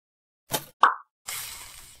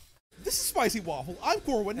This is Spicy Waffle. I'm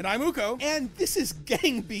Corwin. And I'm Uko. And this is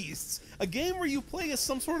Gang Beasts, a game where you play as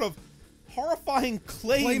some sort of horrifying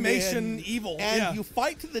claymation evil. And you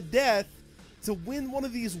fight to the death to win one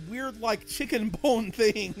of these weird, like, chicken bone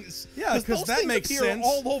things. Yeah, because that makes sense.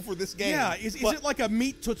 All over this game. Yeah, is it like a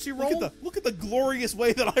meat Tootsie Roll? Look at the glorious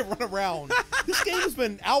way that I run around. This game has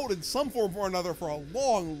been out in some form or another for a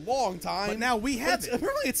long, long time. But now we have it.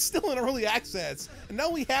 Apparently it's still in early access, and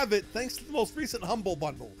now we have it thanks to the most recent Humble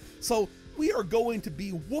Bundle. So we are going to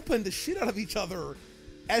be whooping the shit out of each other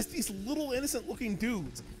as these little innocent-looking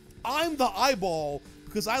dudes. I'm the eyeball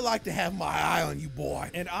because I like to have my eye on you,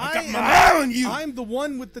 boy. And I got my eye on you. I'm the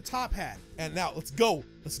one with the top hat. And now let's go.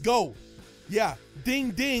 Let's go. Yeah.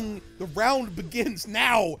 Ding, ding. The round begins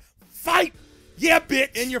now. Fight. Yeah,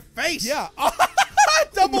 bitch. In your face. Yeah.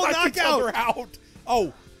 Double Knock knockout. each other out.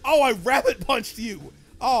 Oh, I rabbit punched you.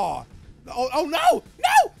 Oh no. No.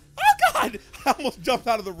 Oh, God. I almost jumped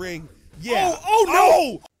out of the ring. Yeah.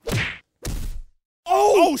 Oh no.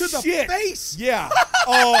 Oh, to shit. The face. Yeah.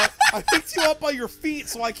 I picked you up by your feet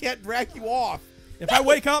so I can't drag you off. If I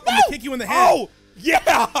wake up, I'm going to kick you in the head. Oh,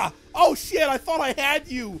 yeah. Oh, shit. I thought I had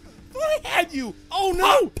you. Oh,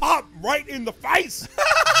 no. Pop right in the face.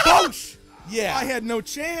 Boosh. Yeah. I had no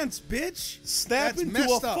chance, bitch. Snap That's into a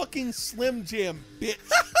messed up. fucking Slim Jim, bitch.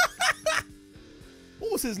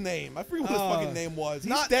 What was his name? I forget what his fucking name was.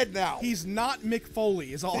 He's dead now. He's not Mick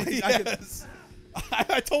Foley, is all Yes.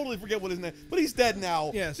 I totally forget what his name, but he's dead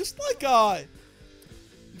now. Yes. Just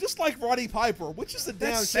like Roddy Piper, which is a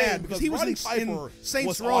damn That's shame sad because he was Roddy in Piper Saints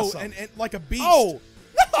was Row awesome. and like a beast. Oh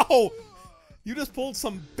no! You just pulled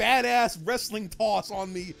some badass wrestling toss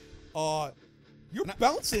on me. You're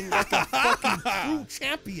bouncing like a fucking true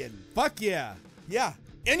champion. Fuck yeah. Yeah.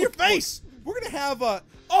 In your face. We're gonna have a.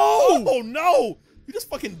 Oh no! You just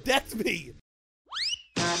fucking decked me.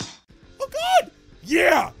 Oh God!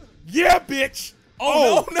 Yeah! Yeah, bitch!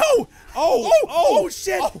 Oh no! Oh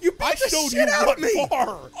shit! Oh, you beat the showed shit you out what of me!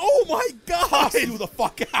 far. Oh my god! Toss you the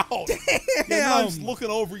fuck out! Damn! Yeah, I'm just looking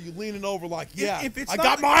over you, leaning over, like, yeah. If it's I not,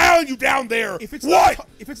 got my eye on you down there. If it's what?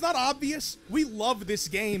 If it's not obvious, we love this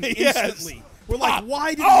game Yes. instantly. We're like,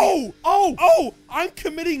 why did? I'm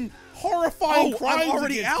committing horrifying crimes I'm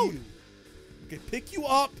already against out. you. Okay, pick you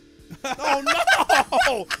up. Oh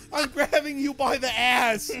no! I'm grabbing you by the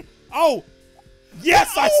ass. Oh.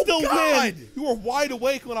 Yes, I still win. You were wide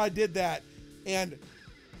awake when I did that, and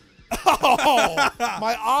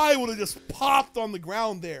my eye would have just popped on the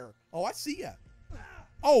ground there. Oh, I see ya.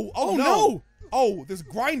 Oh no! Oh, there's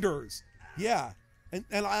grinders. Yeah, and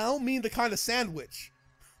I don't mean the kind of sandwich.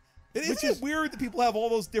 Isn't it weird that people have all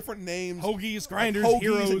those different names? Hoagies, grinders, like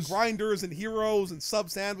heroes, and grinders, and heroes, and sub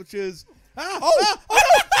sandwiches. No!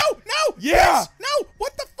 Yeah! Yes, no!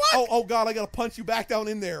 What the fuck? Oh God! I gotta punch you back down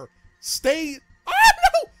in there. Stay.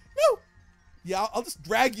 No! Yeah, I'll just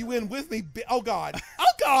drag you in with me. Oh God!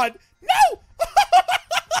 Oh God! No!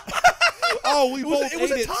 Oh, we both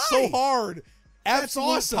ate it so hard. That's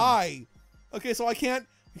awesome. Tie. Okay, so I can't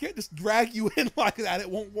just drag you in like that. It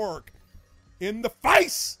won't work. In the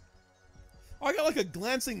face. Oh, I got like a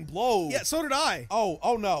glancing blow. Yeah, so did I.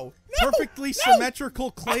 Oh no! Perfectly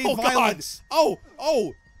symmetrical clay violence. God.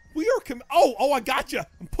 We are. I got you.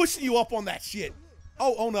 I'm pushing you up on that shit.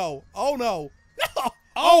 Oh no! No!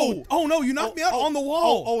 Oh no! You knocked me out on the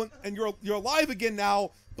wall. And you're alive again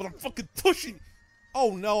now, but I'm fucking pushing.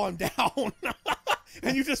 Oh no! I'm down.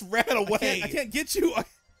 And you just ran away. I can't get you.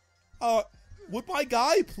 Would my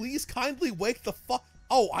guy please kindly wake the fuck?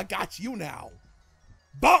 Oh, I got you now.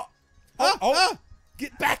 Bah!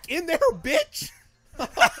 Get back in there, bitch!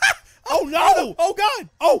 Oh no! Oh God!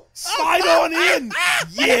 Oh, slide on in!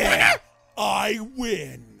 Yeah! I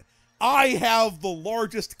win. I have the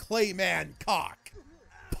largest Clayman cock.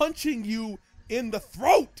 Punching you in the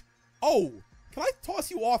throat. Oh, can I toss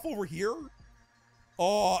you off over here?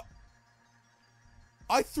 I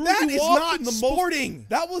threw you off in the sporting.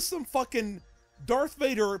 That was some fucking Darth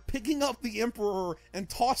Vader picking up the Emperor and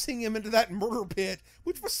tossing him into that murder pit,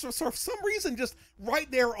 which was for some reason just right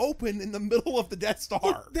there open in the middle of the Death Star.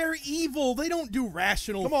 Look, they're evil. They don't do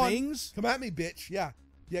rational things. Come at me, bitch. Yeah,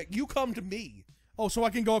 you come to me. Oh, so I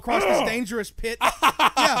can go across this dangerous pit?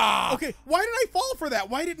 Yeah. Okay, why did I fall for that?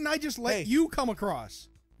 Why didn't I just let you come across?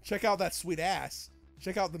 Check out that sweet ass.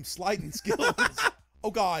 Check out them sliding skills.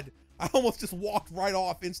 Oh, God. I almost just walked right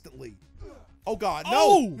off instantly. Oh, God.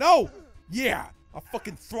 No. Yeah. I'll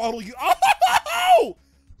fucking throttle you. Oh!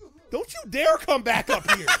 Don't you dare come back up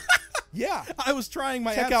here. Yeah. I was trying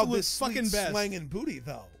my Check out this fucking sweet best. slanging booty,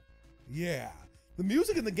 though. Yeah. The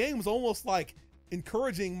music in the game was almost like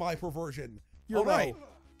encouraging my perversion. You're right. No.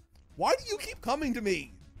 Why do you keep coming to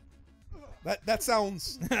me? That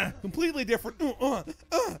sounds completely different.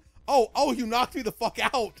 Oh, you knocked me the fuck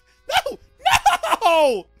out.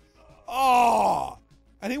 No! Oh!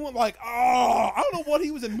 And he went like, oh! I don't know what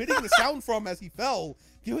he was emitting the sound from as he fell,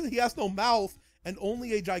 given that he has no mouth and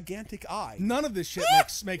only a gigantic eye. None of this shit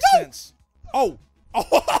makes sense. Oh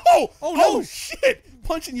no! Shit!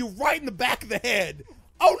 Punching you right in the back of the head.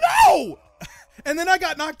 Oh no! And then I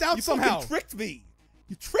got knocked out somehow. You fucking tricked me.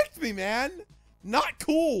 You tricked me, man. Not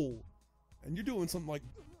cool. And you're doing some like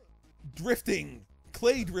drifting,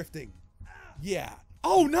 clay drifting. Yeah.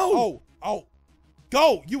 Oh no! Oh.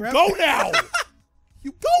 Go! You go now!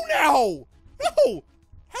 You go now! No!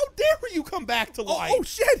 How dare you come back to life? Oh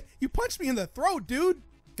shit! You punched me in the throat, dude!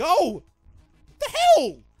 Go! What the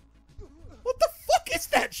hell? What the fuck is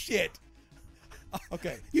that shit?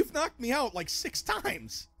 Okay. You've knocked me out like 6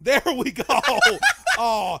 times. There we go.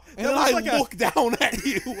 Oh, and then I look down at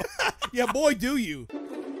you. Yeah, boy, do you.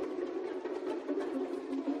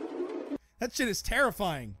 That shit is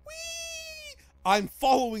terrifying. Whee! I'm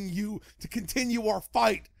following you to continue our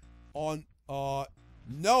fight on,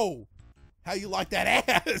 no. How you like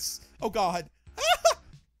that ass? Oh, God.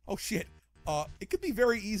 Oh, shit. It could be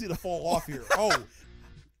very easy to fall off here. Oh.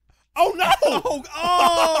 Oh, no!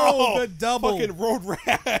 Oh, the double. Fucking road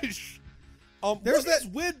rash. There's that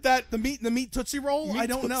with that the meat Tootsie Roll? I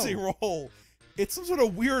don't know. Tootsie Roll. It's some sort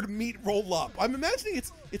of weird meat roll up. I'm imagining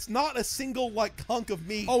it's not a single like hunk of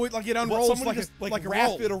meat. Oh, it unrolls like just, like a wrap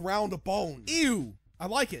roll. it around a bone. Ew. I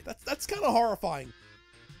like it. That's kind of horrifying.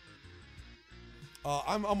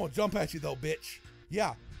 I'm gonna jump at you though, bitch.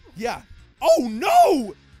 Yeah. Oh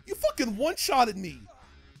no! You fucking one-shotted me.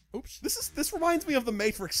 Oops. This reminds me of the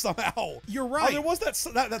Matrix somehow. You're right. There was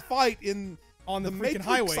that fight on the freaking Matrix,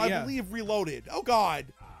 highway. I believe Reloaded. Oh God.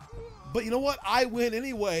 But you know what? I win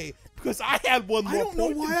anyway because I had one more. I don't know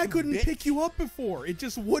point why I couldn't pick you up before. It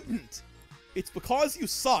just wouldn't. It's because you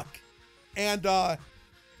suck, and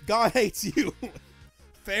God hates you.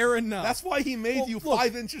 Fair enough. That's why he made you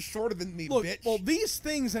 5 inches shorter than me, bitch. Well, these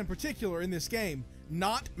things in particular in this game,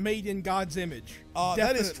 not made in God's image.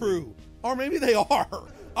 That is true. Or maybe they are.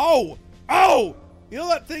 Oh! You know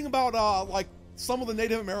that thing about like some of the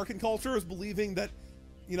Native American cultures believing that,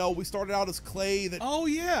 you know, we started out as clay that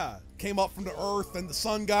came up from the earth, and the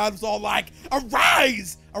sun god was all like,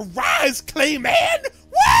 "Arise! Arise, clay man!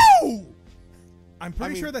 Woo!" I'm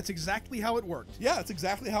pretty sure that's exactly how it worked. Yeah, that's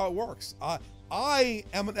exactly how it works. I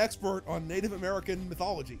am an expert on Native American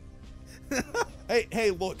mythology. Hey,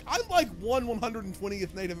 look, I'm like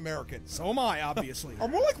 1/120th Native American. So am I, obviously. Or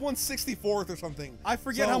more like 1/64th or something. I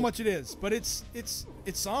forget how much it is, but it's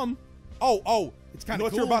some. Oh, it's kind of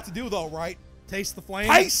cool. You know what you're about to do though, right? Taste the flame.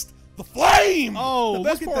 Taste the flame. Oh, the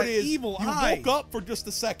best look at part that is evil you eye. woke up for just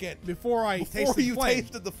a second before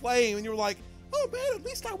tasted the flame, and you were like, "Oh man, at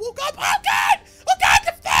least I woke up." Oh God,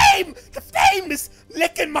 the flame is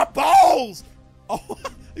licking my balls. Oh,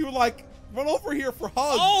 you were like, "Run over here for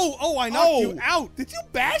hugs." Oh, I knocked you out. Did you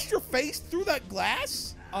bash your face through that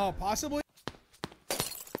glass? Possibly.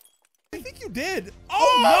 I think you did.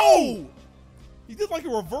 Oh no! You did like a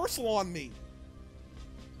reversal on me.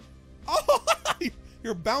 Oh,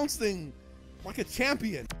 you're bouncing like a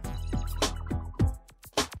champion.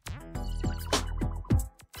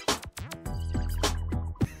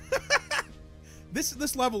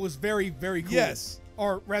 This level is very, very cool. Yes.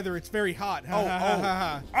 Or rather, it's very hot.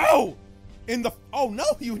 Oh, no,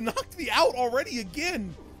 you knocked me out already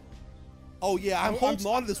again. Oh yeah, I'm holding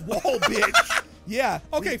on to this wall, bitch. Yeah.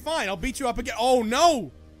 Okay, fine. I'll beat you up again. Oh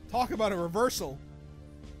no! Talk about a reversal.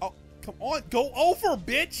 Oh, come on, go over,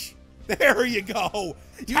 bitch. There you go.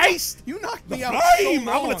 Taste. You knocked the me out. Flame.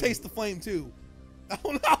 So I'm gonna taste the flame too.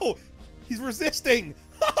 Oh no, he's resisting.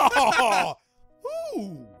 Oh,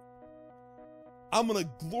 ooh. I'm gonna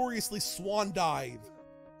gloriously swan dive.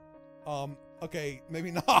 Okay,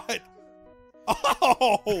 maybe not.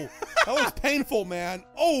 Oh, that was painful, man.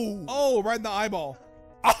 Oh, right in the eyeball.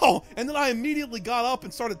 Oh, and then I immediately got up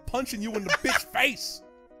and started punching you in the bitch face.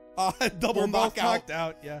 Double knockout. Knocked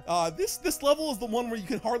out, yeah. This level is the one where you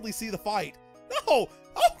can hardly see the fight. No!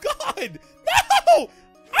 Oh God! No!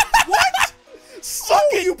 What? Suck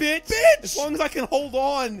it, you bitch! As long as I can hold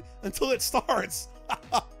on until it starts.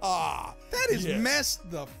 That is messed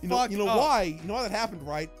the fuck up. You know why? You know why that happened,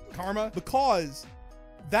 right? Karma? Because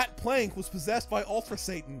that plank was possessed by Ultra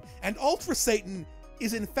Satan, and Ultra Satan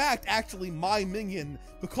is in fact actually my minion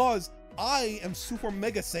because I am Super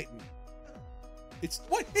Mega Satan. It's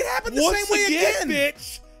what? It happened the same way again,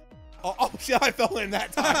 bitch. Oh shit! I fell in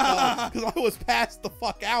that time because I was passed the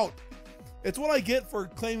fuck out. It's what I get for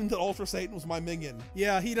claiming that Ultra Satan was my minion.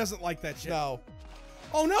 Yeah, he doesn't like that shit. No.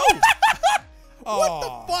 Oh no! What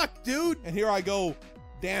the fuck, dude? And here I go,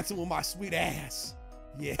 dancing with my sweet ass.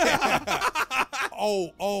 Yeah.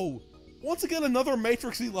 oh. Once again, another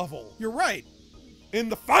Matrixy level. You're right. In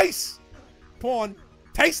the face. Come on,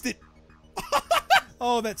 taste it.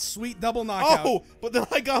 Oh, that sweet double knockout. Oh, but then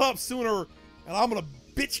I got up sooner, and I'm gonna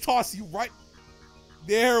bitch toss you right.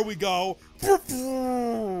 There we go. God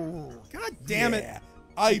damn it.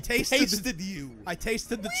 I tasted you. I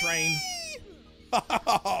tasted the train.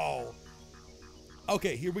 Oh.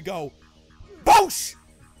 Okay, here we go. Boosh!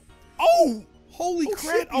 Oh! Holy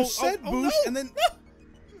crap, shit. you said boosh, no. and then...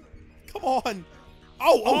 Come on.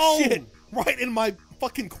 Oh, shit. Right in my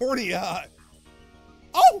fucking cornea.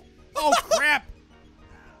 Oh! Oh, crap.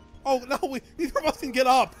 Oh, no, neither of us can get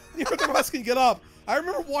up. Neither of us can get up. I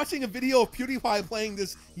remember watching a video of PewDiePie playing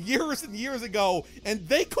this years and years ago, and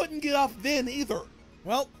they couldn't get up then either.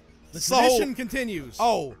 Well, the tradition continues.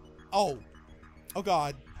 Oh,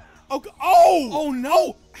 God. Oh,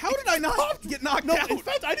 no. How did I not get knocked out? In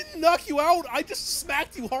fact, I didn't knock you out. I just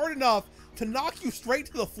smacked you hard enough to knock you straight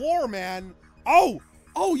to the floor, man. Oh,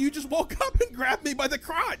 you just woke up and grabbed me by the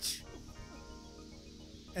crotch.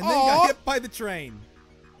 And then got hit by the train.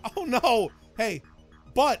 Oh, no. Hey,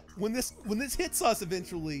 but when this hits us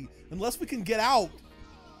eventually, unless we can get out,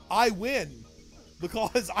 I win.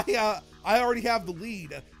 Because I already have the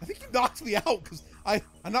lead. I think you knocked me out because I'm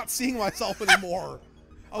not seeing myself anymore.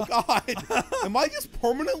 Oh, God. Am I just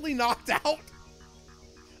permanently knocked out?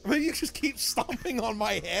 I mean, you just keep stomping on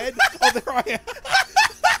my head. Oh, there I am.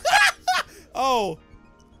 Oh.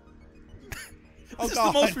 This is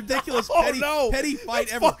the most ridiculous petty fight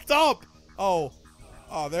That's ever. Fucked up. Oh,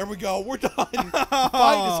 there we go. We're done. The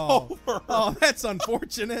fight is over. Oh, that's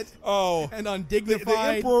unfortunate. Oh, and undignified. The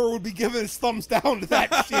Emperor would be giving his thumbs down to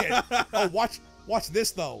that shit. Oh, watch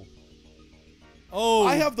this though. Oh,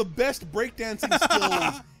 I have the best breakdancing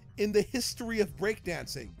skills in the history of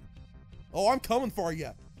breakdancing. Oh, I'm coming for you.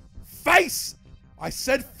 Face! I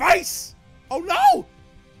said face! Oh no!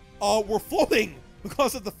 We're floating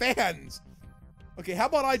because of the fans. Okay, how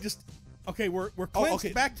about I just... Okay, we're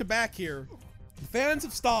clinched back to back here. The fans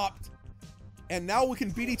have stopped, and now we can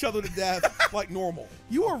beat each other to death like normal.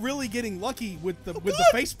 You are really getting lucky with the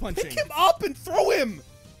face punching. Pick him up and throw him!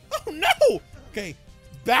 Oh no! Okay,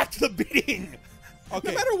 back to the beating. Okay,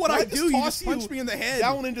 no matter what I do, you just punch me in the head.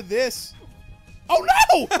 Down into this. Oh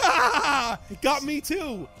no! It got me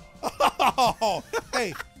too. Oh,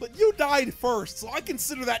 hey, but you died first, so I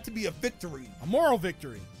consider that to be a victory. A moral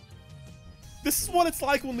victory. This is what it's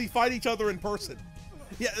like when we fight each other in person.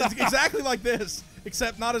 Yeah, it's exactly like this,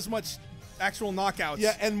 except not as much actual knockouts.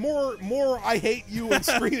 Yeah, and more I hate you and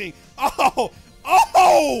screaming. Oh,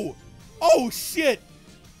 shit.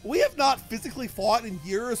 We have not physically fought in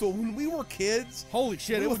years, but when we were kids... Holy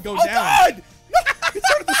shit, it would go down. down. God! No, it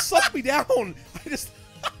started to suck me down. I just...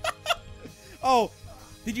 Oh.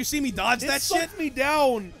 Did you see me dodge that shit? It sucked me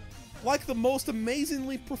down like the most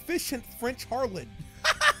amazingly proficient French harlot.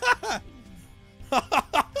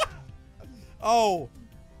 Oh,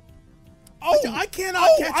 I cannot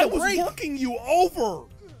catch a break. I was working you over.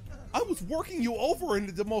 I was working you over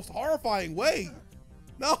in the most horrifying way.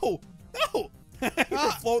 No.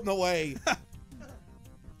 You're floating away.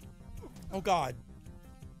 Oh, God.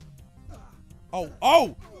 Oh,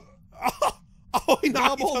 he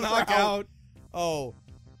knocked Double knockout. Out. Oh.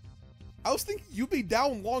 I was thinking you'd be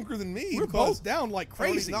down longer than me. We're both down like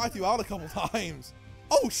crazy. I knocked you out a couple times.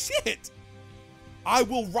 Oh, shit. I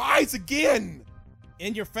will rise again.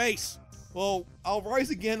 In your face. Well, I'll rise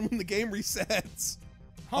again when the game resets.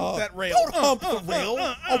 Hump that rail. Don't hump the rail.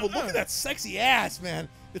 Oh, but look at that sexy ass, man.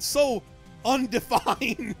 It's so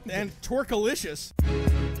undefined. And twerkalicious.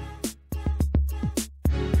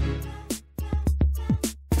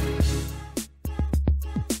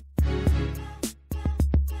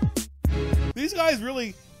 These guys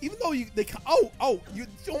really, even though you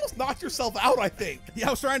almost knocked yourself out, I think. Yeah,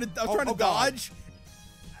 I was trying to dodge.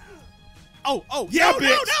 Oh, yeah, no,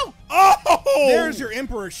 bitch. No. Oh, there's your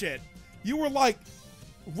Emperor shit. You were like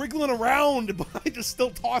wriggling around, but I just still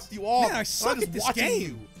tossed you off. Man, I suck at this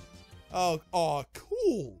game. Oh,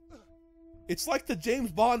 cool. It's like the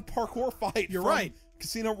James Bond parkour fight. You're from right.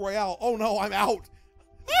 Casino Royale. Oh no, I'm out.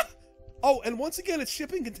 Oh, and once again, it's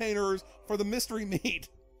shipping containers for the mystery meat.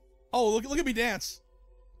 Oh, look at me dance.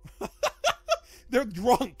 They're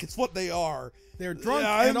drunk, is what they are. They're drunk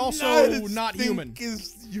and also not human.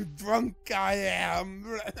 You drunk I am.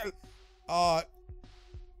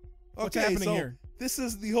 What's happening so here? This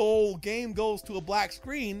is the whole game goes to a black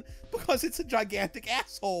screen because it's a gigantic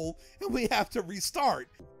asshole and we have to restart.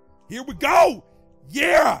 Here we go.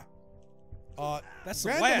 Yeah. That's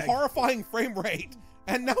some random lag. horrifying frame rate,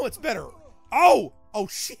 and now it's better. Oh! Oh,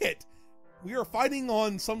 shit! We are fighting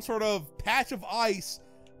on some sort of patch of ice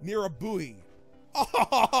near a buoy.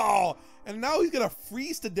 Oh! And now he's gonna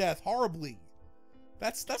freeze to death horribly.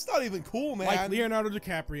 That's not even cool, man. Like Leonardo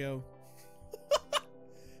DiCaprio.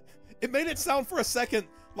 It made it sound for a second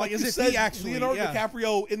like as you if said he actually, Leonardo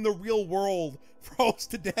DiCaprio in the real world froze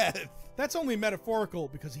to death. That's only metaphorical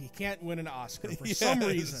because he can't win an Oscar for some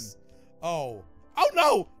reason. Oh. Oh,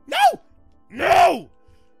 no! No! No!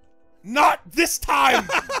 Not this time!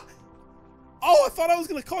 Oh, I thought I was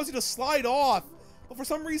going to cause you to slide off. But for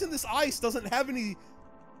some reason, this ice doesn't have any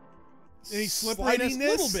slipperiness? A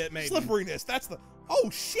little bit, maybe. Slipperiness. That's the... Oh,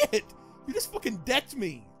 shit! You just fucking decked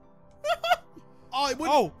me. Oh, it would...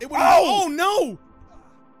 Oh! It would... Oh, no!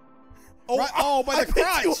 Oh, right, oh, by the crotch.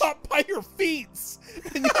 I picked you up by your feet,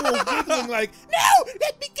 and you were wiggling like, no,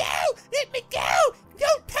 let me go,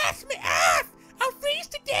 don't touch me off, I'll freeze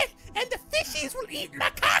to death, and the fishies will eat my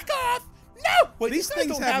cock off. No, wait, these things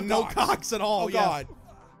don't have no cocks at all. Oh God,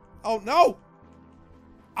 oh no,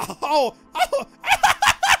 oh,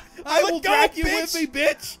 I will drag you with me,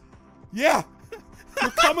 bitch. Yeah,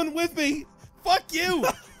 you're coming with me. Fuck you.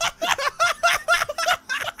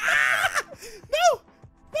 No.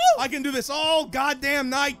 I can do this all goddamn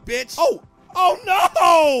night, bitch. Oh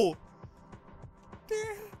no!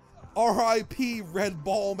 R.I.P. Red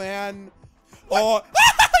Ball Man. Oh,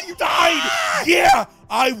 you died! Yeah,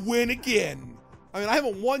 I win again. I mean, I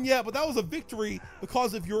haven't won yet, but that was a victory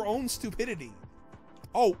because of your own stupidity.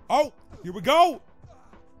 Oh, here we go.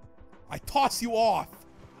 I toss you off.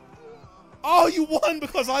 Oh, you won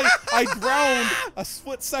because I drowned a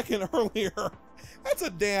split second earlier. That's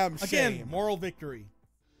a damn shame. Again, moral victory.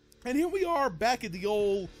 And here we are back at the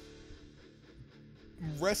old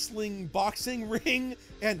wrestling boxing ring,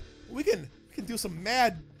 and we can do some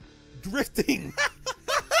mad drifting.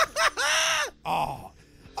 Oh,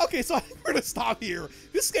 okay. So I think we're gonna stop here.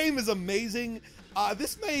 This game is amazing.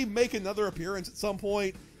 This may make another appearance at some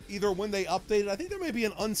point, either when they update it. I think there may be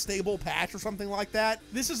an unstable patch or something like that.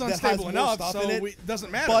 This is unstable enough, so it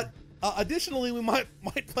doesn't matter. But additionally, we might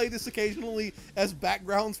play this occasionally as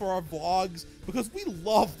backgrounds for our vlogs because we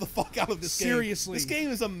love the fuck out of this game. Seriously. This game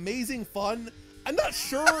is amazing fun. I'm not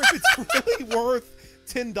sure if it's really worth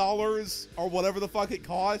 $10 or whatever the fuck it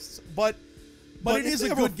costs, but it is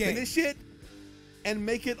a good game. Finish it and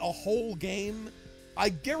make it a whole game, I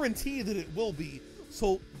guarantee that it will be.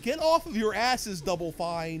 So get off of your asses, Double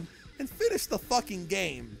Fine, and finish the fucking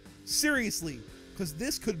game. Seriously, because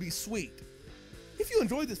this could be sweet. If you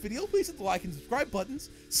enjoyed this video, please hit the like and subscribe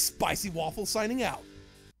buttons. Spicy Waffle signing out.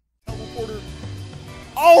 Reporter.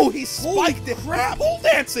 Oh, he spiked it. Crap. Pole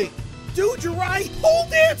dancing. Dude, you're right. Pole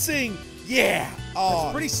dancing. Yeah. Oh,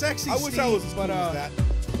 that's pretty sexy, I wish I was as cool as that.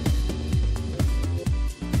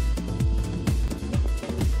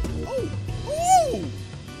 Oh.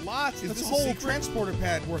 Lots. That's a whole transporter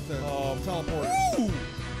pad worth of teleporters. Ooh.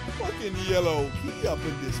 Fucking yellow key up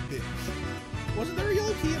in this bitch. Wasn't there a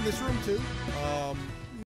yellow key in this room too?